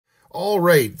All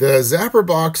right, the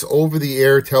Zapperbox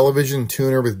over-the-air television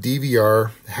tuner with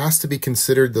DVR has to be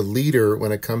considered the leader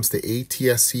when it comes to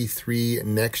ATSC 3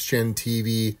 NextGen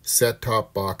TV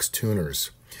set-top box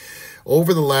tuners.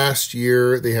 Over the last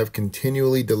year, they have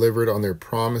continually delivered on their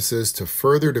promises to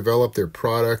further develop their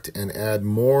product and add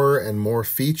more and more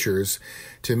features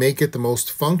to make it the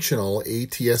most functional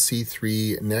ATSC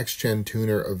 3 NextGen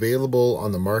tuner available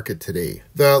on the market today.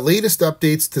 The latest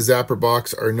updates to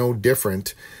Zapperbox are no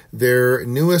different. Their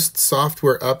newest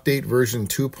software update, version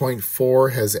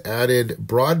 2.4, has added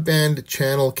broadband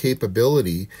channel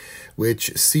capability,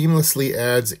 which seamlessly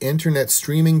adds internet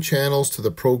streaming channels to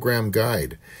the program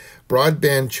guide.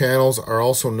 Broadband channels are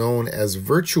also known as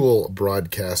virtual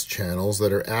broadcast channels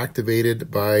that are activated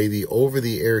by the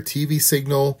over-the-air TV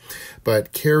signal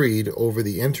but carried over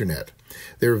the internet.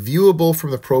 They're viewable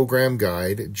from the program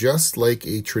guide just like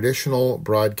a traditional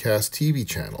broadcast TV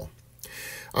channel.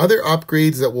 Other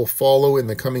upgrades that will follow in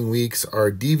the coming weeks are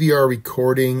DVR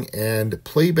recording and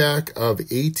playback of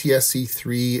ATSC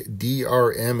 3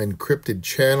 DRM encrypted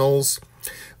channels,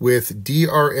 with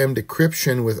DRM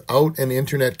decryption without an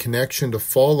internet connection to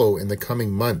follow in the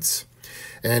coming months.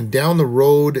 And down the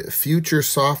road, future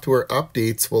software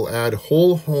updates will add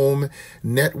whole home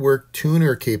network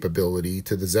tuner capability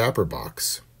to the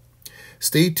Zapperbox.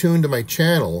 Stay tuned to my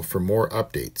channel for more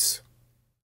updates.